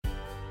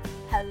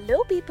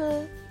Hello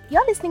people!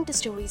 You're listening to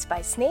Stories by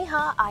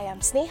Sneha. I am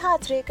Sneha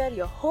Atrekar,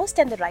 your host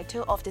and the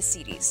writer of this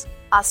series.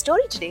 Our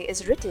story today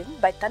is written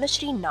by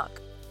Tanushree Nag.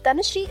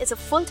 Tanushree is a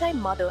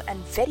full-time mother and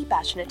very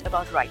passionate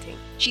about writing.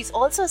 She's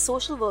also a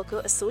social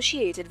worker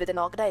associated with an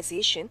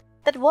organization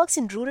that works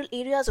in rural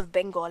areas of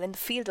Bengal in the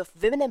field of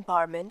women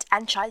empowerment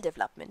and child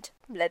development.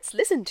 Let's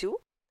listen to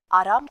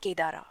Aram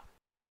Kedara.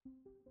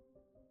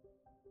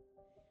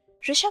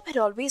 Rishabh had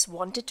always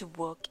wanted to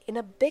work in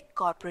a big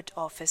corporate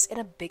office in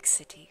a big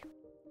city.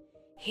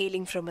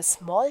 Hailing from a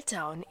small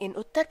town in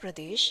Uttar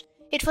Pradesh,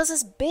 it was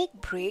his big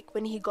break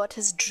when he got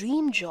his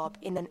dream job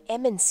in an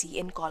MNC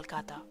in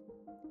Kolkata.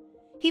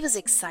 He was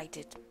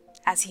excited,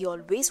 as he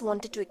always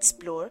wanted to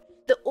explore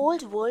the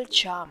old world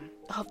charm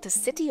of the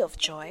city of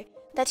joy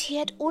that he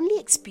had only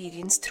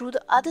experienced through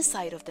the other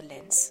side of the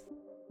lens.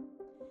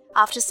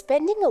 After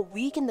spending a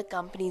week in the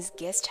company's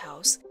guest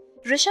house,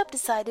 Rishabh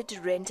decided to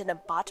rent an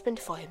apartment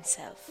for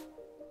himself.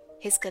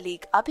 His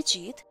colleague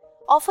Abhijit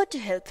offered to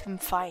help him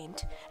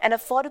find an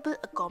affordable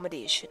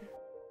accommodation.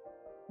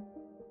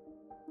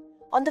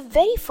 On the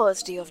very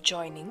first day of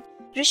joining,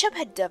 Rishabh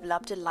had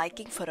developed a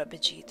liking for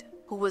Abhijit,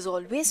 who was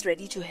always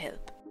ready to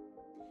help.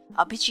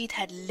 Abhijit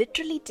had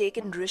literally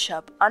taken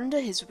Rishabh under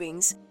his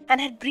wings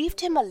and had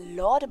briefed him a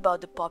lot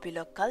about the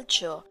popular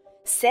culture,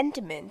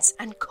 sentiments,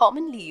 and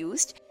commonly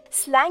used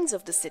slangs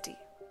of the city.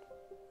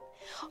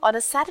 On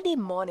a Saturday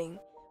morning,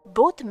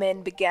 both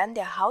men began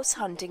their house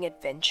hunting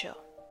adventure.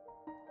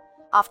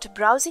 After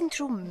browsing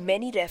through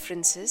many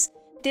references,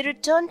 they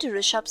returned to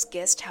Rishabh's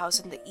guest house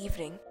in the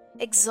evening,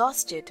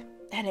 exhausted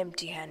and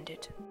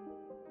empty-handed.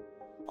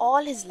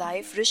 All his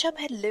life, Rishabh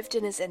had lived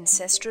in his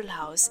ancestral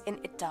house in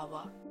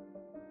Etawah.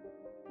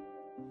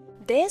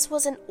 Theirs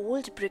was an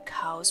old brick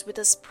house with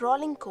a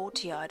sprawling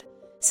courtyard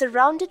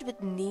surrounded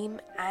with neem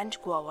and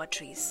guava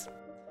trees.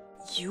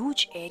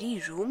 Huge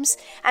airy rooms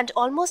and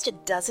almost a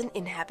dozen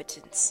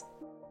inhabitants.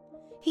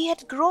 He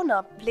had grown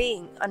up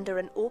playing under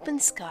an open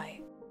sky,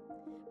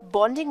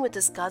 bonding with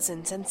his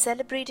cousins and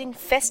celebrating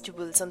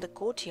festivals on the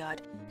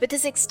courtyard with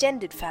his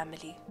extended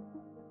family.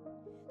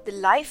 The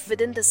life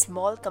within the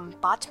small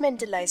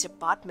compartmentalized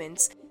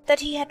apartments that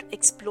he had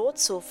explored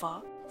so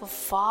far were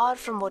far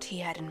from what he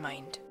had in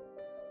mind.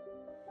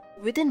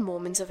 Within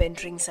moments of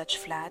entering such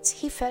flats,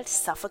 he felt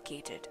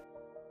suffocated.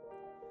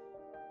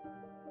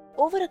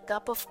 Over a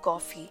cup of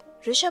coffee,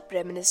 Rishabh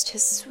reminisced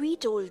his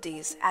sweet old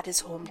days at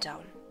his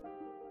hometown.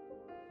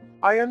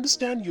 I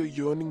understand you're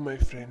yearning, my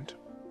friend.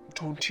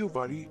 Don't you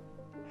worry.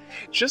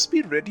 Just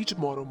be ready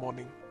tomorrow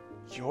morning.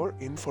 You're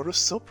in for a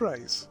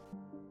surprise,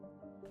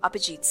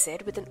 Abhijit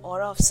said with an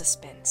aura of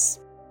suspense.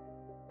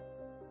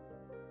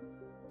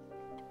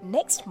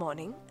 Next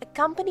morning,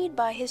 accompanied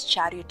by his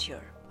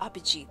charioteer,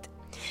 Abhijit,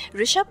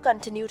 Rishabh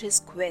continued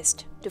his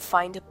quest to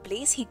find a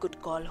place he could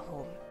call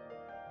home.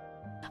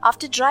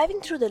 After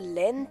driving through the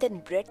length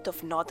and breadth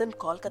of northern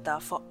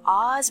Kolkata for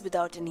hours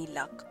without any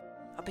luck,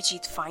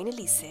 Abhijit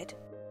finally said,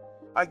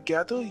 I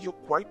gather you're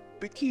quite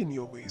picky in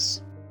your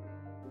ways.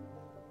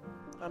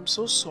 I'm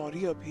so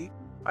sorry, Abhi.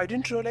 I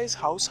didn't realize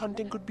house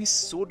hunting could be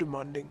so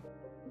demanding.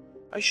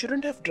 I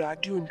shouldn't have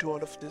dragged you into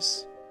all of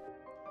this.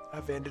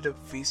 I've ended up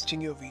wasting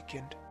your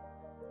weekend,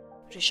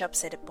 Rishabh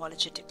said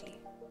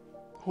apologetically.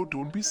 Oh,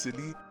 don't be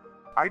silly.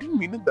 I didn't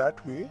mean it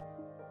that way,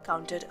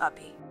 countered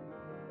Abhi.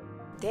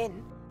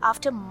 Then,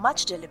 after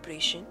much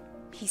deliberation,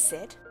 he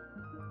said,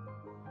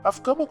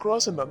 I've come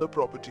across another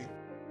property.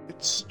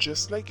 It's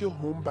just like your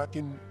home back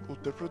in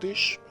Uttar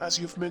Pradesh, as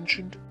you've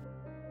mentioned.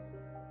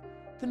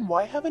 Then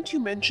why haven't you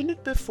mentioned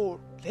it before?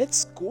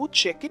 Let's go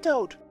check it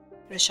out,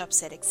 Rishabh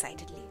said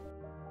excitedly.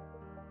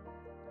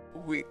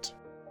 Wait.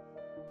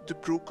 The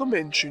broker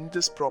mentioned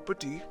this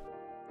property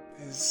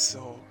is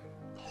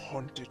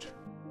haunted.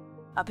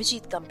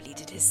 Abhijit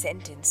completed his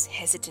sentence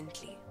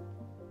hesitantly.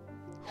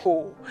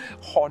 Oh,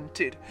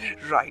 haunted,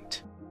 right.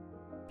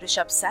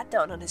 Rishabh sat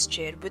down on his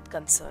chair with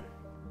concern.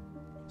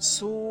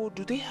 So,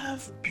 do they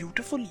have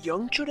beautiful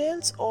young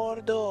churels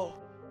or the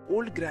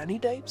old granny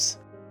types?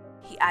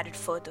 He added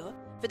further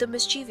with a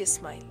mischievous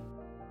smile.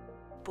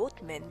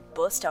 Both men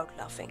burst out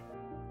laughing.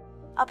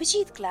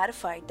 Abhijit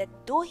clarified that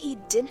though he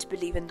didn't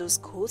believe in those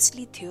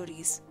ghostly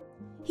theories,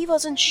 he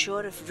wasn't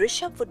sure if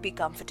Rishabh would be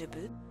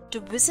comfortable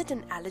to visit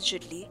an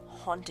allegedly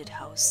haunted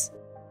house.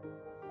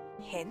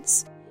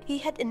 Hence, he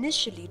had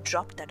initially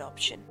dropped that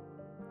option.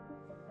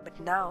 But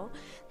now,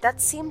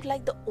 that seemed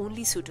like the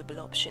only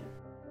suitable option.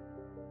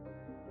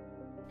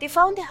 They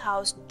found the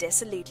house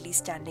desolately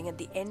standing at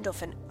the end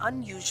of an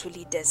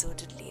unusually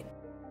deserted lane.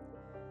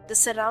 The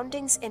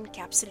surroundings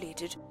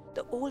encapsulated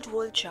the old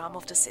world charm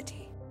of the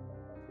city.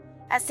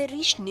 As they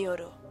reached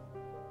nearer,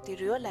 they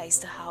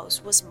realized the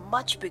house was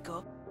much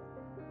bigger,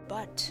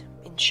 but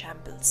in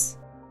shambles.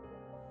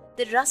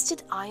 The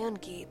rusted iron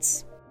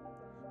gates,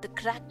 the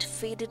cracked,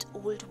 faded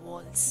old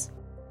walls,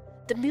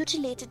 the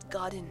mutilated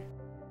garden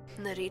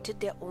narrated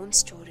their own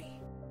story.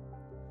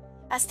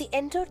 As they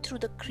entered through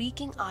the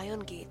creaking iron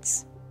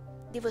gates,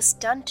 they were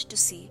stunned to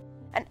see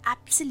an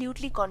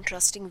absolutely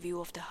contrasting view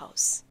of the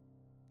house.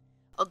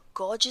 A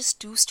gorgeous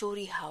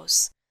two-story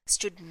house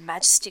stood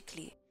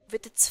majestically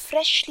with its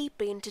freshly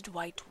painted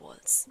white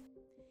walls,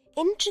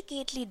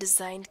 intricately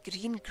designed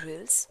green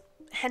grills,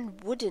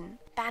 and wooden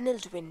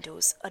panelled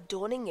windows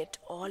adorning it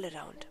all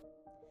around.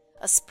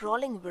 A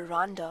sprawling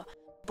veranda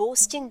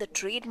boasting the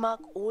trademark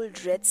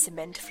old red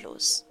cement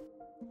floors,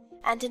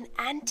 and an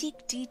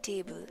antique tea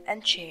table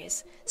and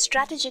chairs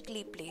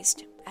strategically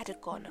placed at a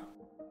corner.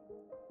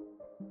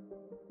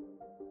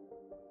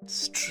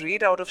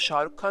 Straight out of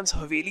Shah Rukh Khan's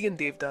Haveli in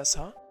Devdas,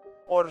 huh?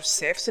 Or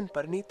Saif's in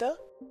Parnita?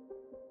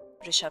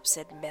 Rishabh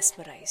said,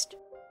 mesmerized.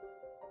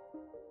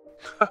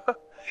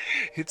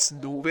 It's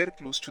nowhere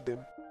close to them.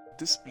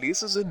 This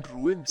place is in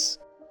ruins,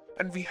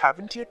 and we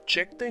haven't yet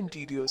checked the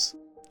interiors,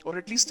 or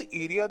at least the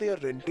area they are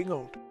renting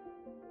out.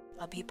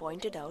 Abhi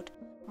pointed out,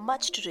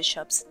 much to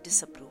Rishabh's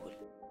disapproval.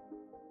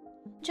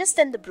 Just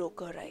then the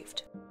broker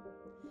arrived.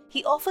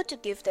 He offered to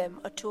give them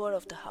a tour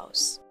of the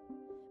house,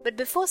 but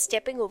before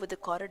stepping over the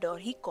corridor,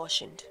 he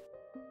cautioned.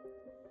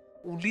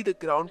 Only the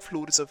ground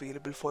floor is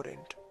available for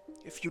rent.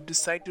 If you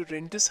decide to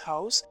rent this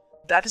house,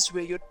 that is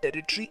where your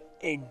territory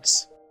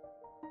ends.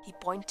 He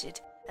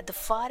pointed at the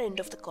far end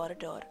of the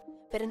corridor,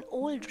 where an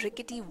old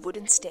rickety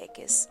wooden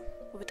staircase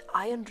with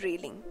iron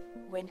railing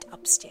went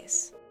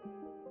upstairs.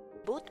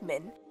 Both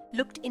men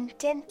looked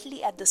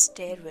intently at the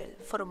stairwell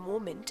for a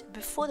moment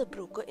before the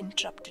broker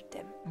interrupted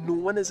them. No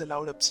one is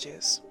allowed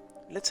upstairs.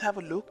 Let's have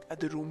a look at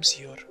the rooms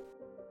here.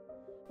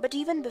 But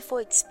even before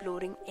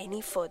exploring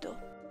any further,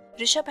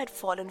 Rishabh had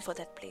fallen for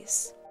that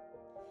place.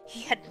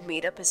 He had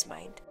made up his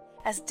mind,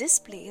 as this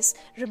place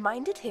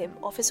reminded him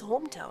of his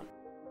hometown.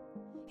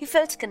 He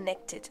felt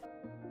connected,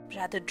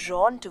 rather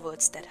drawn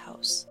towards that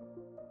house.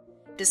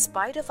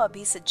 Despite of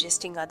Abhi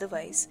suggesting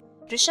otherwise,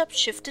 Rishabh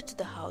shifted to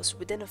the house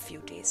within a few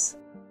days.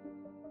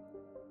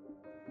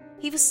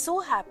 He was so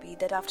happy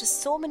that after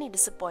so many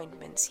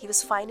disappointments, he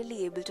was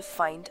finally able to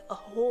find a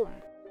home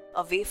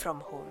away from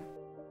home.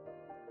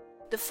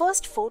 The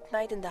first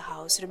fortnight in the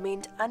house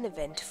remained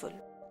uneventful,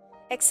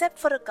 except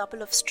for a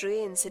couple of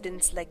stray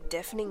incidents like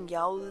deafening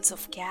yowls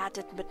of cat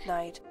at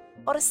midnight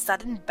or a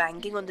sudden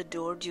banging on the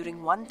door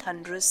during one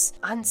thunderous,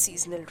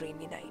 unseasonal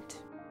rainy night.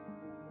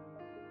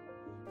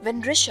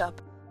 When Rishabh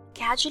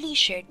casually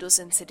shared those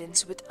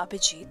incidents with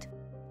Abhijit,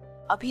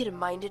 Abhi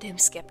reminded him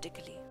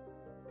skeptically.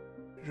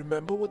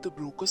 Remember what the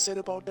broker said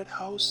about that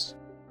house?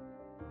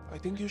 I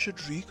think you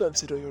should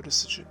reconsider your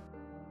decision.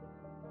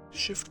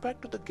 Shift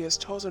back to the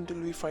guest house until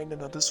we find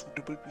another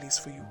suitable place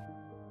for you,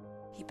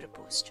 he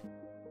proposed.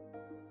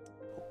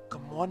 Oh,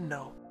 come on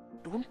now.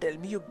 Don't tell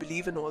me you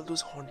believe in all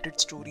those haunted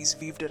stories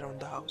weaved around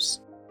the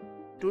house.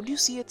 Don't you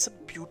see it's a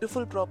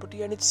beautiful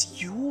property and it's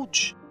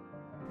huge?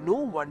 No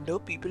wonder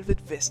people with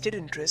vested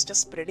interest are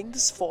spreading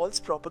this false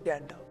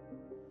propaganda.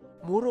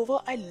 Moreover,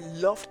 I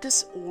love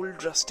this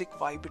old rustic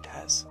vibe it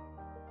has.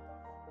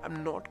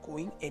 I'm not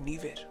going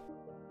anywhere.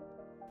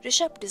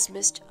 Rishabh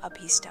dismissed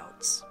Abhi's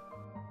doubts.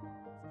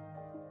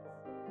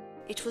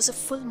 It was a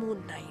full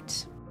moon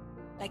night.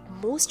 Like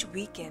most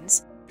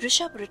weekends,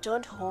 Rishabh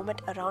returned home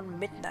at around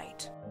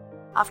midnight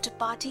after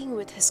partying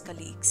with his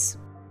colleagues.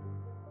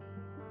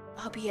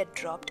 Abhi had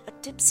dropped a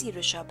tipsy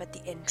Rishabh at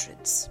the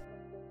entrance.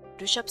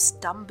 Rishabh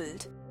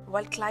stumbled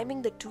while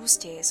climbing the 2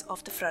 stairs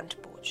of the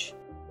front porch.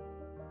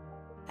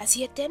 As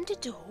he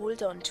attempted to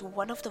hold on to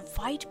one of the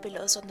white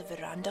pillars on the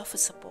veranda for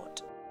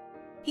support,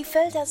 he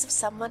felt as if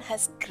someone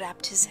has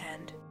grabbed his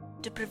hand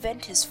to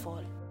prevent his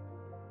fall.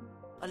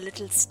 A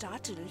little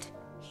startled,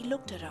 he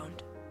looked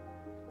around,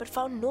 but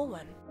found no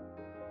one.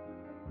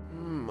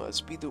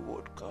 Must be the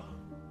vodka,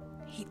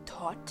 he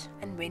thought,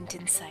 and went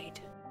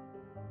inside.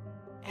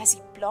 As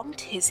he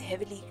plonked his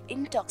heavily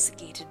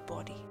intoxicated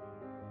body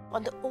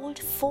on the old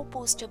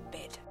 4-poster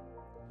bed,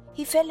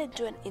 he fell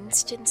into an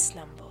instant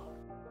slumber.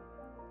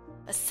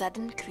 A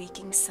sudden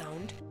creaking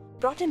sound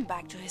brought him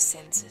back to his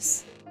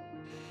senses.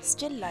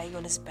 Still lying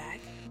on his back,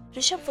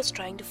 Rishabh was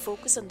trying to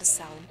focus on the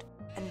sound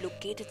and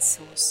locate its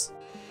source.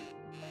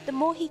 The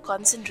more he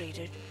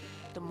concentrated,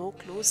 the more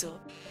closer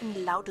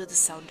and louder the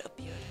sound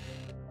appeared.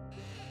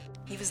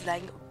 He was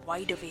lying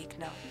wide awake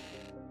now,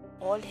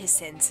 all his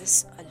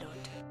senses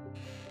alert.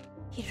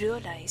 He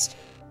realized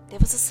there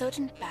was a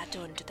certain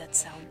pattern to that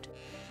sound.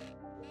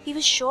 He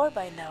was sure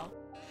by now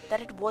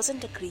that it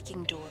wasn't a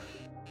creaking door,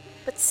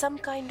 but some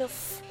kind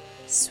of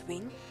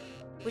swing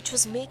which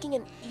was making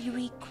an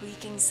eerie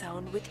creaking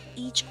sound with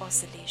each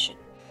oscillation.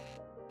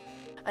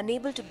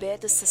 Unable to bear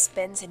the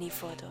suspense any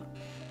further,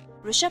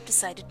 Rishabh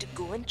decided to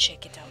go and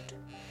check it out.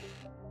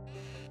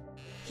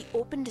 He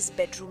opened his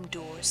bedroom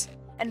doors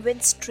and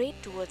went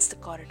straight towards the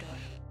corridor,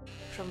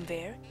 from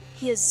where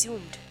he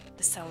assumed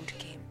the sound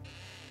came.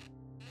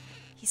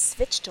 He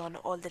switched on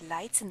all the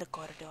lights in the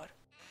corridor,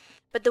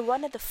 but the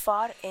one at the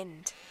far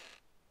end,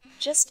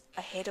 just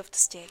ahead of the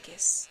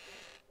staircase,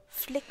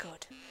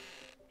 flickered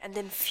and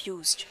then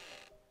fused.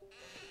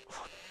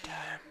 Oh,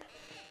 damn.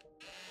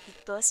 He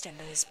cursed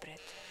under his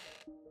breath.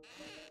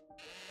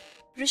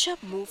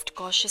 Rishabh moved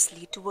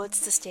cautiously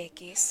towards the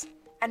staircase,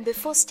 and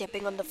before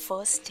stepping on the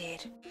first stair,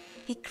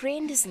 he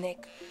craned his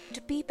neck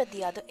to peep at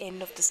the other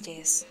end of the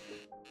stairs.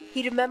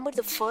 He remembered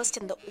the first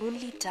and the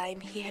only time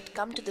he had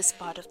come to this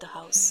part of the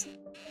house,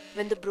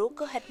 when the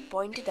broker had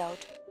pointed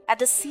out at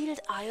the sealed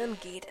iron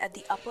gate at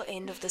the upper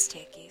end of the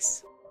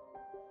staircase.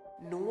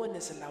 No one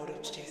is allowed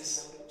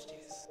upstairs.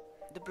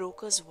 The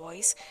broker's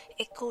voice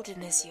echoed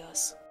in his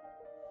ears.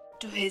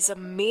 To his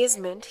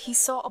amazement, he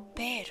saw a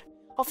pair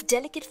of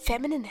delicate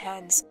feminine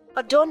hands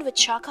adorned with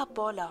chaka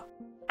pola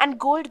and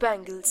gold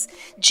bangles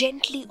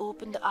gently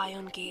open the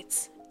iron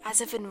gates as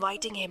if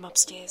inviting him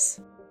upstairs.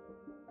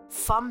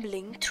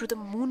 Fumbling through the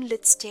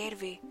moonlit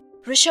stairway,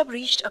 Rishabh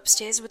reached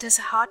upstairs with his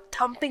heart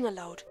thumping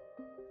aloud,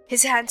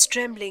 his hands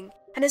trembling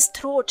and his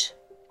throat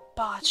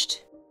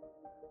parched.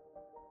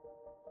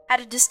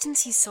 At a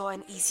distance he saw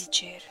an easy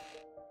chair,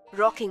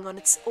 rocking on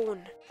its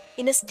own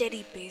in a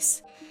steady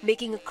pace,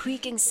 making a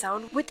creaking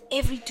sound with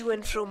every to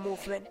and fro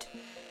movement.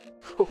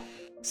 Oh,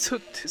 so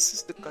this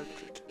is the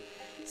culprit,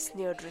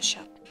 sneered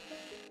Rishabh,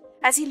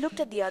 as he looked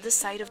at the other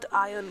side of the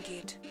iron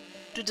gate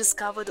to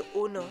discover the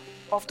owner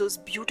of those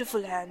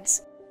beautiful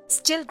hands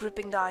still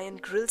gripping the iron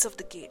grills of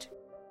the gate.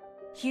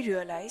 He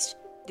realized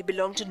they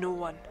belonged to no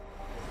one.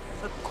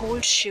 A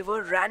cold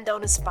shiver ran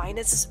down his spine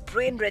as his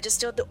brain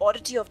registered the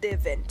oddity of the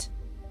event.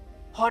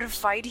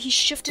 Horrified, he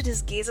shifted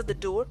his gaze at the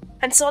door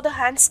and saw the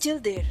hands still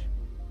there,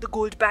 the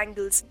gold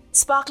bangles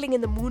sparkling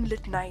in the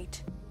moonlit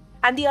night,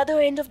 and the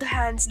other end of the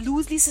hands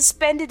loosely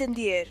suspended in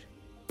the air.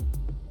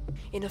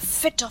 In a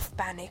fit of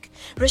panic,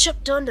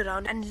 Rishabh turned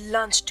around and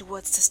lunged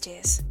towards the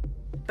stairs,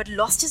 but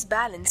lost his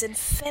balance and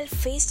fell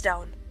face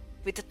down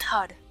with a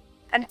thud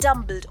and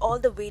tumbled all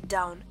the way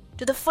down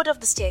to the foot of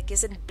the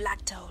staircase and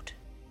blacked out.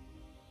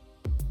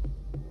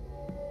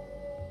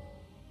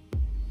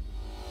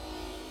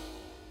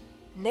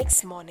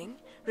 Next morning,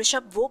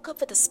 Rishabh woke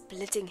up with a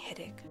splitting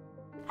headache.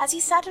 As he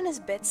sat on his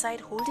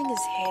bedside holding his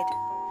head,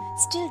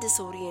 still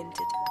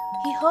disoriented,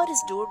 he heard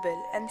his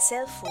doorbell and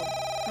cell phone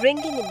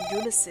ringing in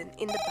unison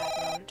in the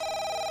background.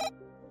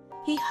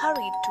 He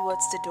hurried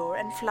towards the door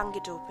and flung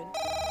it open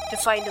to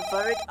find a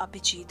worried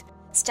Abhijit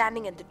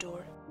standing at the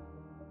door.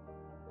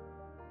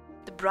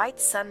 The bright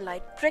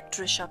sunlight pricked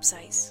Rishabh's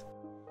eyes.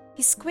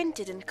 He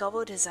squinted and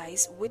covered his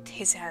eyes with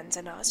his hands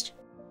and asked,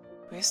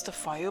 "Where's the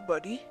fire,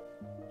 buddy?"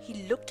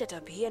 He looked at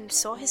Abhi and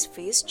saw his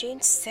face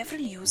change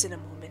several hues in a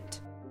moment.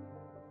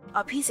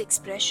 Abhi's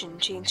expression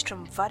changed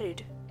from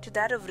worried to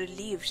that of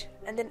relieved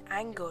and then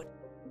angered.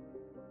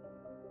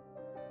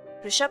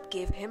 Rishabh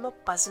gave him a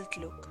puzzled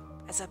look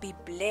as Abhi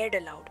blared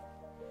aloud,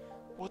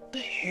 "What the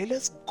hell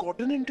has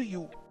gotten into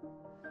you?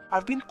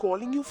 I've been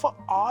calling you for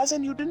hours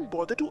and you didn't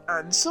bother to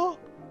answer.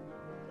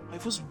 I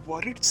was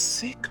worried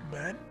sick,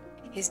 man."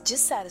 His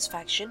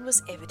dissatisfaction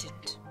was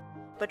evident,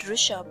 but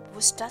Rishabh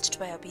was touched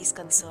by Abhi's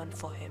concern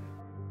for him.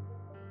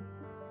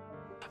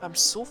 "I'm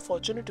so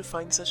fortunate to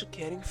find such a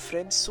caring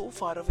friend so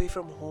far away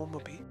from home,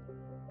 Abhi."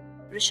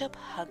 Rishabh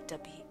hugged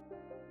Abhi.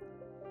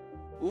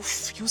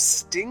 "Oof, you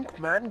stink,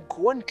 man.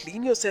 Go and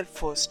clean yourself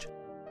first,"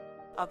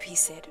 Abhi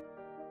said,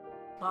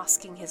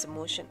 masking his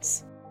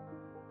emotions.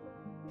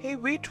 "Hey,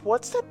 wait,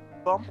 what's that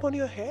bump on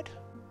your head?"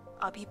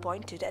 Abhi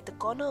pointed at the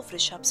corner of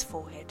Rishabh's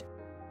forehead.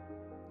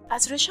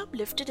 As Rishabh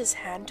lifted his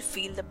hand to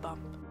feel the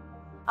bump,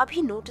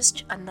 Abhi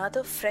noticed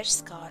another fresh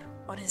scar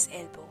on his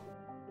elbow.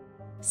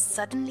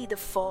 Suddenly, the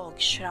fog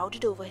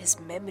shrouded over his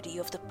memory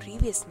of the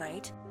previous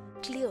night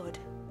cleared,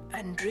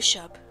 and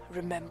Rishabh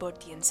remembered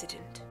the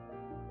incident.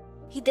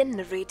 He then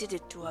narrated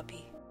it to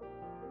Abhi.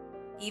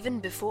 Even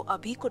before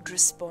Abhi could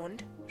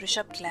respond,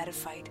 Rishabh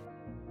clarified,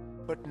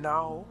 "But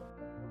now,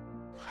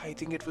 I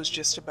think it was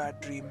just a bad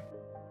dream.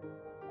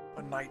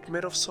 A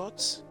nightmare of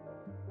sorts.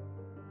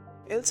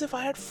 Else if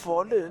I had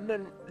fallen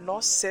and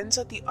lost sense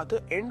at the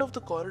other end of the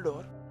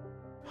corridor,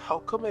 how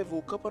come I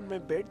woke up on my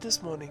bed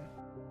this morning?"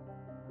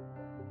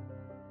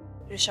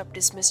 Rishabh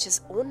dismissed his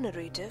own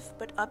narrative,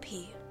 but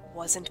Abhi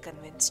wasn't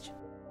convinced.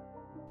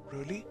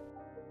 "Really?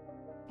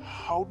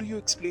 How do you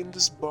explain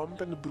this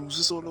bump and the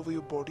bruises all over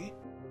your body?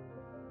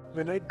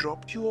 When I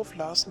dropped you off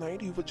last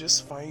night, you were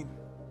just fine.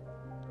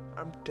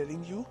 I'm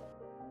telling you,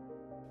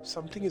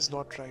 something is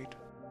not right.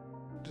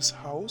 This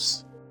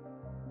house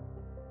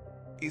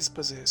is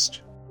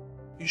possessed.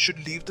 You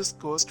should leave this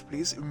cursed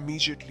place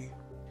immediately."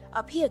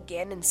 Abhi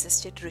again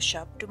insisted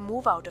Rishabh to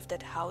move out of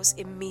that house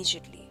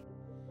immediately,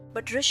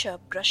 but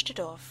Rishabh brushed it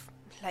off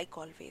like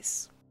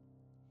always.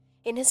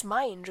 In his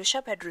mind,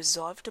 Rishabh had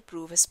resolved to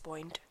prove his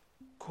point.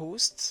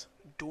 Ghosts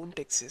don't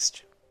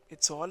exist.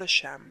 It's all a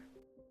sham.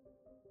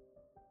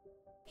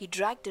 He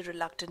dragged the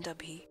reluctant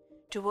Abhi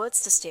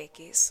towards the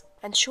staircase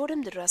and showed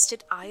him the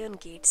rusted iron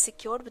gate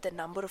secured with a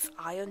number of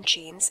iron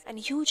chains and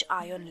huge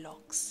iron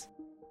locks.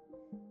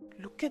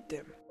 Look at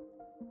them.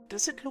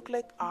 Does it look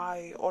like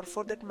I, or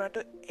for that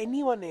matter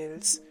anyone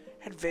else,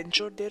 had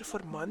ventured there for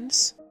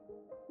months?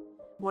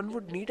 One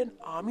would need an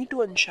army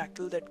to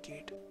unshackle that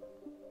gate.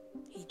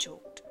 He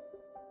joked.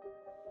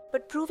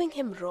 But proving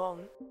him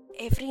wrong,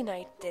 every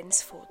night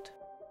thenceforth,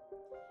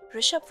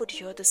 Rishabh would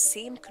hear the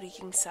same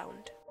creaking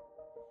sound.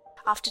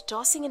 After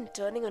tossing and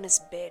turning on his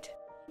bed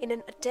in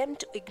an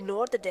attempt to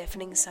ignore the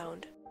deafening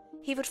sound,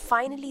 he would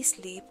finally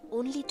sleep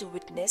only to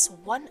witness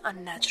one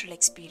unnatural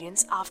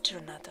experience after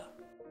another.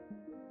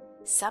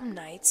 Some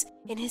nights,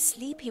 in his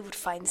sleep, he would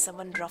find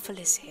someone ruffle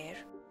his hair,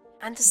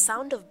 and the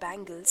sound of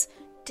bangles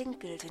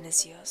tinkled in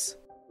his ears.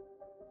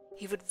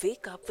 He would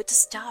wake up with a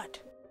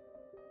start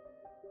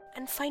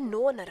and find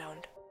no one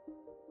around.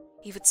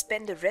 He would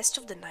spend the rest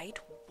of the night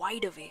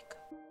wide awake.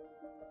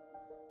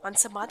 On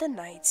some other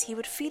nights, he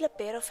would feel a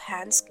pair of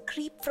hands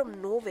creep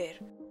from nowhere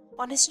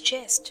on his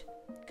chest,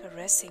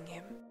 caressing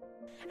him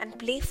and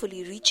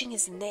playfully reaching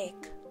his neck,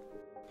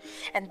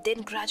 and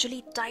then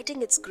gradually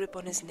tightening its grip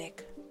on his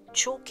neck,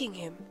 choking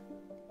him.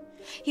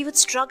 He would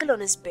struggle on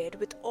his bed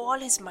with all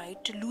his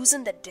might to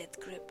loosen that death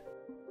grip.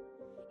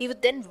 He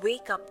would then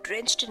wake up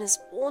drenched in his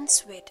own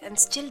sweat and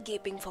still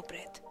gaping for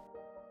breath.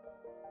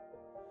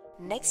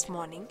 Next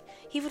morning,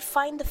 he would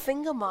find the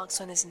finger marks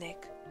on his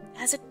neck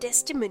as a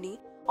testimony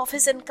of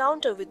his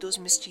encounter with those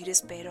mysterious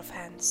pair of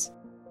hands.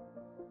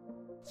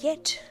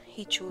 Yet,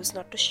 he chose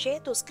not to share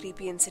those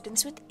creepy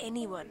incidents with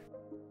anyone,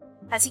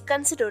 as he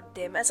considered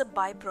them as a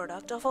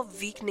byproduct of a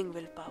weakening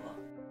willpower.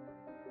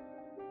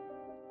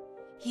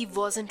 He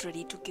wasn't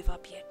ready to give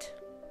up yet,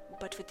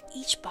 but with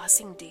each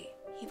passing day,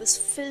 he was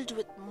filled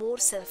with more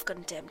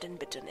self-contempt and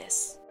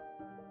bitterness.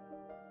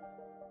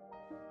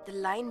 The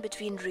line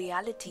between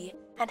reality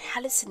and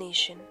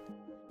hallucination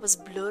was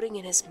blurring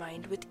in his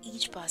mind with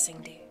each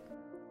passing day.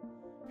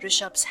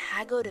 Rishabh's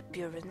haggard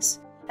appearance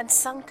and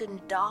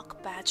sunken,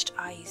 dark-patched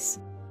eyes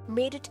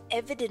made it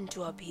evident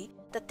to Abhi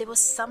that there was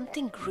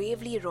something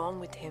gravely wrong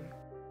with him.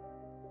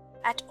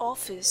 At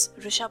office,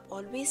 Rishabh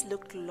always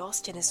looked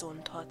lost in his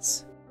own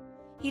thoughts.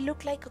 He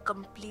looked like a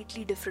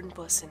completely different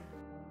person.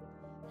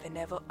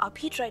 Whenever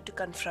Abhi tried to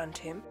confront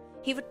him,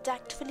 he would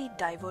tactfully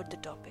divert the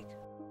topic.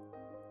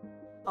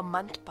 A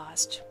month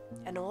passed,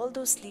 and all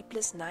those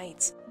sleepless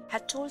nights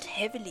had told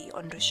heavily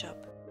on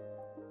Rishabh.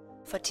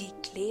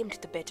 Fatigue claimed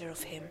the better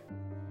of him,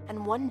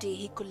 and one day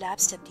he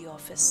collapsed at the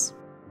office.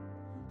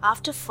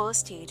 After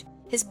first aid,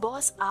 his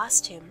boss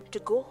asked him to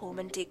go home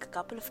and take a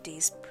couple of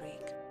days'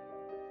 break.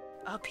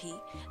 Abhi,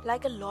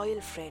 like a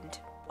loyal friend,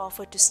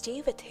 offered to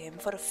stay with him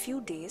for a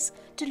few days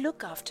to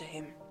look after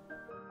him.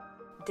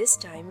 This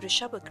time,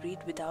 Rishabh agreed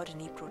without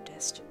any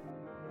protest,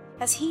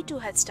 as he too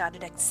had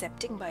started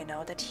accepting by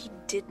now that he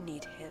did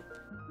need help.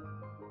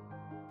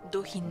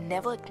 Though he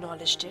never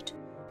acknowledged it,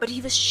 but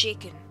he was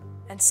shaken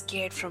and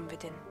scared from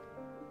within.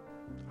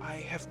 I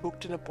have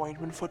booked an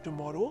appointment for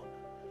tomorrow.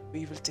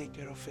 We will take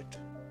care of it,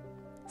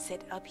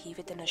 said Abhi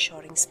with an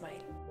assuring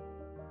smile.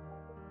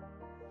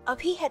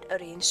 Abhi had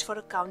arranged for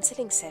a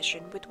counseling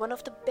session with one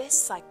of the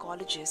best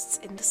psychologists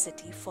in the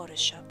city for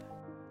Rishabh.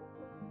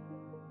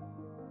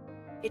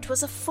 It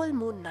was a full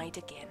moon night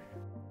again.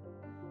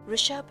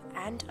 Rishabh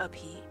and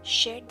Abhi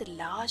shared the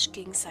large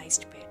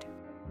king-sized bed.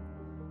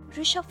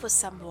 Rishabh was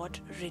somewhat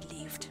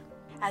relieved,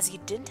 as he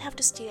didn't have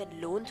to stay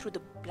alone through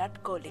the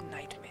blood-curdling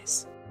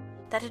nightmares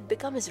that had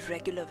become his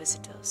regular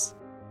visitors.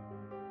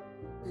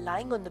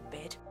 Lying on the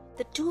bed,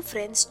 the two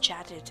friends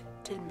chatted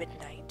till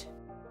midnight.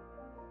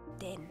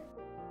 Then,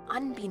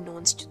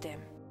 unbeknownst to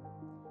them,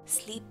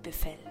 sleep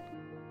befell.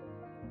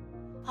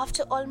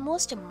 After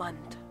almost a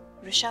month,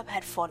 Rishabh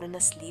had fallen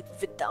asleep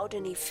without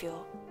any fear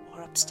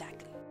or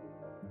obstacle.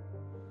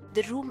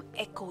 The room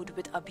echoed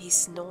with Abhi's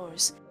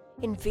snores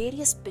in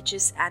various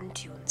pitches and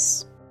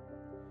tunes.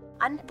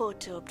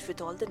 Unperturbed with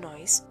all the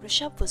noise,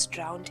 Rishabh was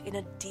drowned in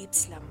a deep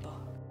slumber.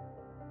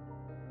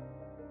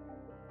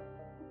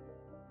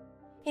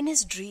 In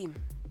his dream,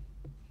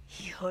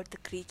 he heard the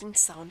creaking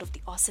sound of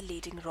the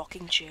oscillating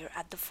rocking chair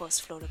at the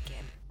first floor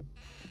again.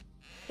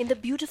 In the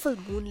beautiful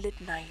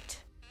moonlit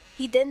night,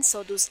 he then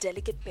saw those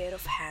delicate pair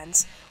of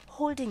hands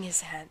holding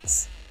his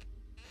hands.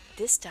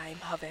 This time,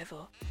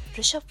 however,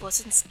 Rishabh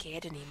wasn't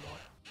scared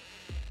anymore.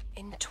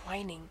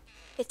 Entwining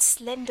its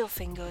slender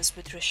fingers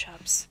with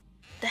Rishabh's,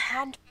 the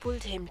hand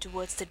pulled him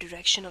towards the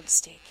direction of the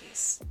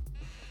staircase.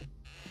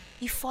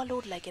 He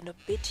followed like an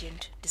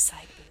obedient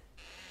disciple.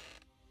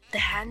 The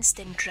hands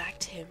then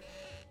dragged him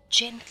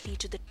gently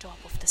to the top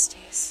of the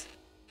stairs.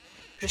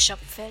 Rishabh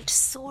felt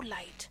so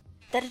light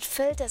that it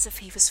felt as if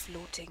he was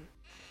floating.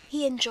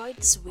 He enjoyed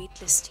this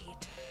weightless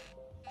state.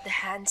 The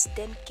hands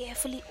then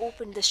carefully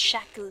opened the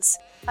shackles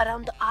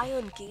around the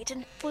iron gate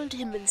and pulled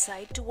him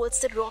inside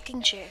towards the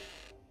rocking chair.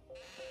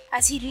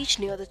 As he reached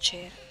near the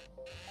chair,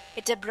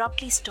 it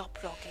abruptly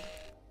stopped rocking.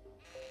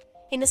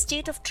 In a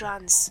state of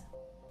trance,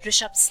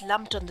 Rishabh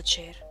slumped on the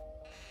chair,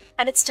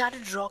 and it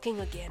started rocking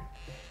again.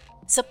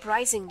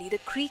 Surprisingly, the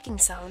creaking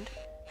sound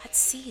had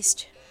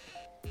ceased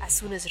as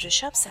soon as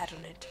Rishabh sat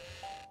on it.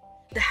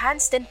 The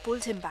hands then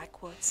pulled him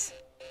backwards,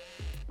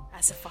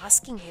 as if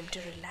asking him to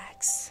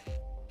relax.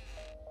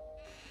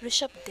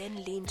 Rishabh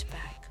then leaned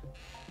back,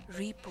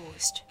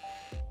 reposed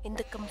in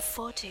the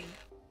comforting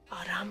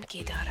Aram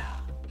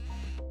Kedara,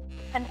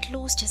 and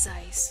closed his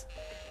eyes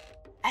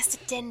as the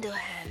tender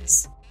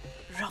hands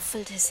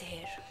ruffled his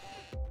hair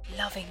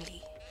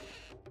lovingly.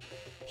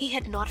 He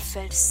had not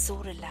felt so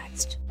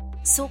relaxed,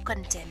 so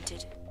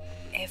contented,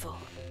 ever.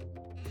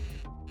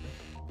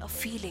 A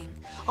feeling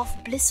of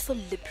blissful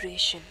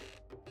liberation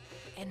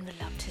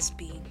enveloped his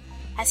being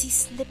as he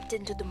slipped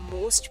into the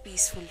most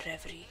peaceful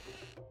reverie.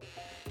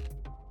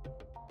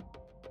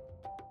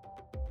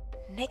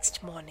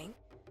 Next morning,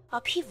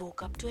 Abhi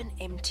woke up to an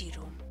empty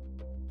room.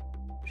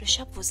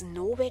 Rishabh was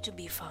nowhere to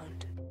be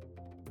found.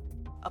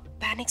 A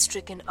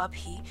panic-stricken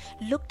Abhi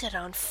looked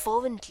around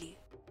fervently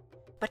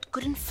but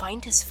couldn't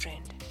find his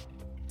friend.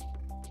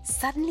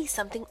 Suddenly,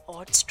 something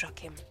odd struck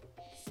him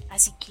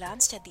as he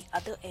glanced at the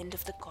other end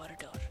of the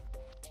corridor.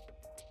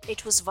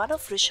 It was one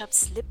of Rishabh's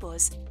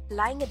slippers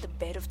lying at the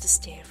bed of the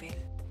stairwell.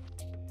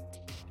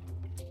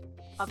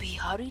 Abhi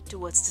hurried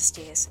towards the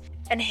stairs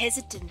and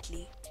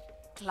hesitantly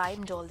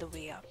climbed all the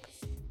way up.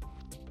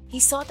 He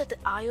saw that the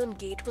iron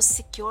gate was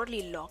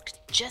securely locked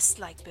just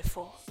like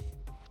before.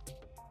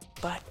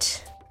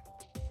 But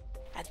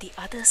at the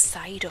other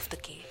side of the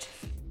gate,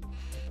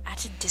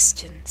 at a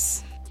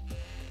distance,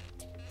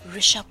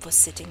 Rishabh was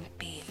sitting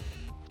pale,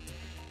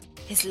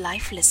 his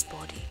lifeless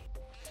body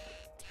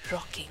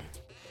rocking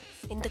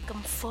in the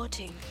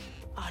comforting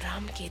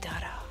Aram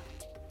Kedara.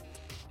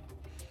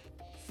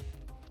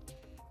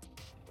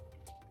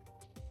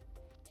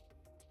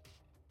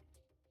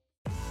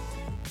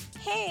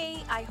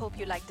 Hey, I hope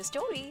you liked the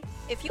story.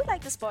 If you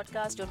like this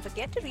podcast, don't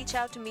forget to reach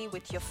out to me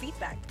with your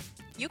feedback.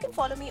 You can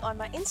follow me on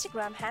my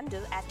Instagram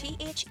handle at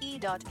the@agatist.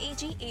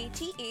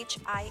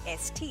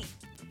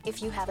 If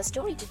you have a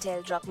story to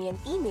tell, drop me an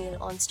email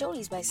on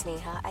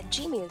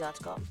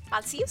storiesbysneha@gmail.com.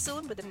 I'll see you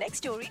soon with the next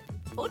story,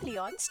 only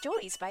on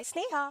Stories by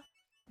Sneha.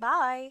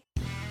 Bye.